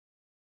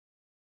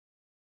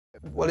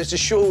Well, it's a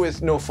show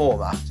with no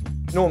format.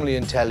 Normally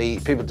in telly,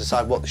 people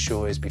decide what the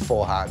show is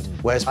beforehand,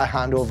 whereas I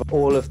hand over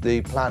all of the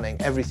planning,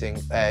 everything,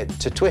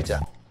 to Twitter.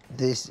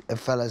 This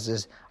fella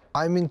says,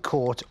 I'm in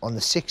court on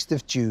the 6th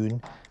of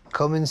June.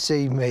 Come and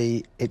see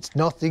me. It's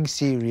nothing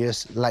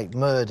serious, like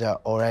murder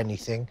or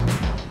anything.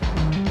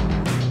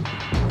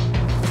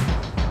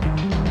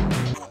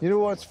 You know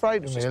what's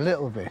frightening me a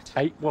little bit?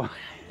 What?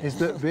 Is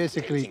that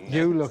basically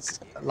you look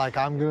like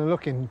I'm going to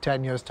look in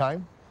 10 years'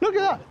 time. Look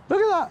at that!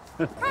 Look at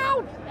that!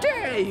 How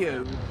dare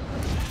you!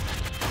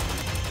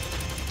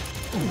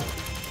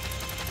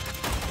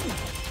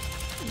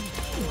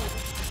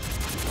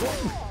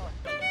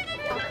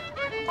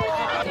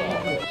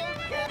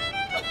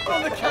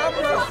 On the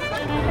camera!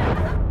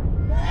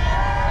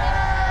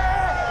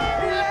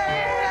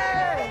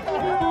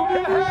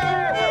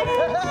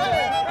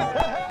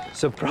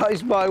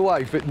 Surprised my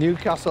wife at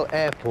Newcastle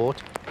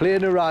Airport.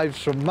 Plane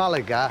arrives from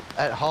Malaga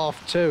at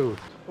 2:30.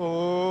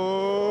 Oh!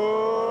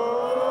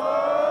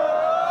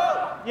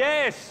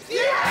 Yes!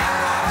 Yeah!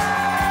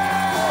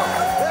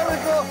 There we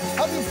go.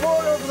 Have you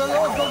photo of the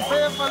local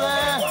paper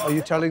there? Are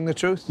you telling the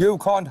truth? You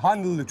can't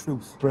handle the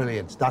truth.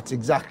 Brilliant. That's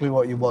exactly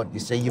what you want.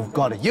 You see, you've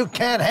got it. You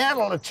can't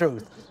handle the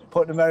truth.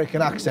 Put an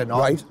American accent on.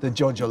 Right. The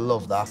judge will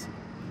love that.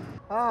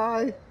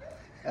 Hi.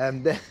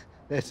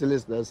 They're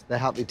solicitors. They're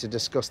happy to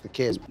discuss the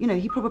case. You know,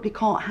 he probably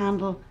can't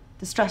handle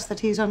the stress that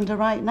he's under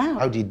right now.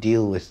 How do you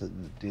deal with it?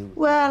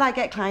 Well, I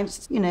get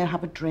clients, you know,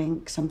 have a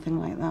drink, something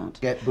like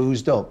that. Get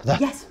boozed up?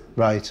 Yes.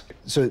 Right.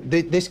 So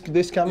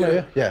this camera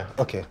here? Yeah,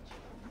 OK.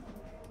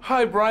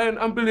 Hi, Brian.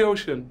 I'm Billy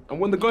Ocean. And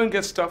when the going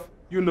gets tough,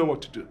 you know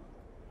what to do.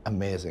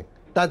 Amazing.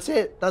 That's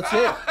it. That's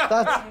it.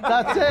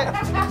 That's it.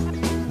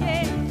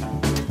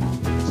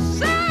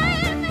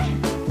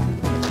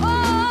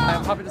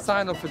 I'm happy to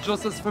sign up for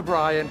justice for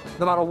Brian,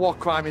 no matter what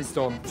crime he's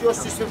done.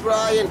 Justice for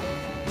Brian.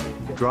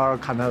 主要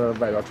看他的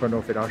外表穿着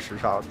非常时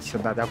尚，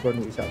请大家关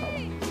注一下他。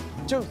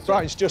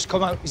 Brian's just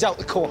come out. He's out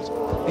the court.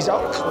 He's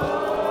out the court.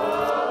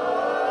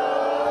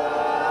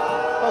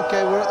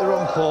 OK, we're at the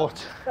wrong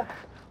court.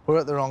 We're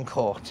at the wrong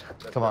court.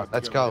 Come on,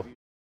 let's go.